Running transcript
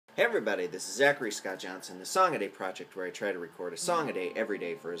Hey everybody, this is Zachary Scot Johnson, the Song a Day Project, where I try to record a song a day every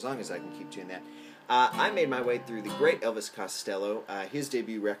day for as long as I can keep doing that. I made my way through the great Elvis Costello, his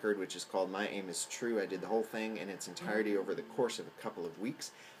debut record, which is called My Aim is True. I did the whole thing in its entirety over the course of a couple of weeks.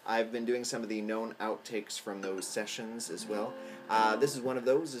 I've been doing some of the known outtakes from those sessions as well. This is one of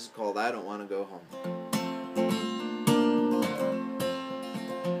those. This is called I Don't Want to Go Home.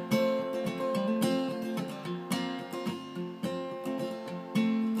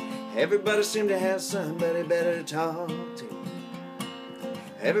 Everybody seemed to have somebody better to talk to.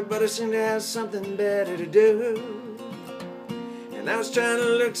 Everybody seemed to have something better to do. And I was trying to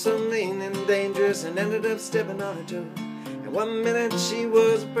look so mean and dangerous and ended up stepping on her toe. And one minute she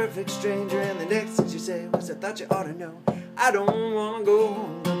was a perfect stranger, and the next thing she said was, I thought you ought to know. I don't want to go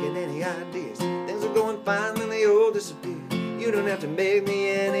home, don't get any ideas. Things are going fine, then they all disappear. You don't have to make me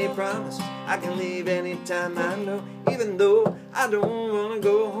any promises. I can leave anytime I know. Even though I don't want to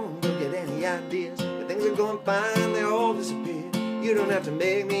go home, don't get any ideas. But things are going fine, they all disappear. You don't have to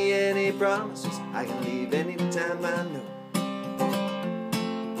make me any promises. I can leave anytime I know.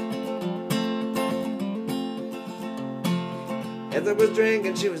 As I was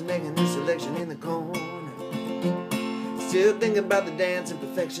drinking, she was making a selection in the corner. Still thinking about the dance and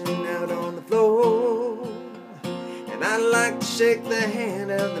perfection out on the floor. And I like to shake the hand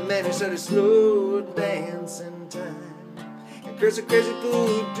of the man who started slow dancing time, and curse a crazy fool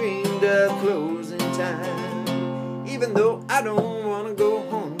who dreamed of closing time. Even though I don't want to go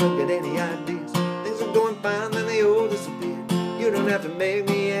home, don't get any ideas. Things are going fine, then they all disappear. You don't have to make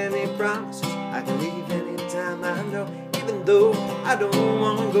me any promises. I can leave anytime I know. Even though I don't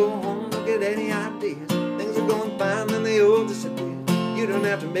want to go home, don't get any ideas. Things are going fine, then they all disappear. You don't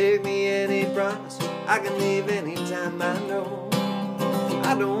have to make me any promises. I can leave anytime I know.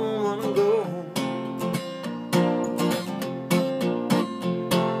 I don't want to go home.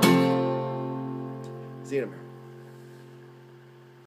 See you tomorrow.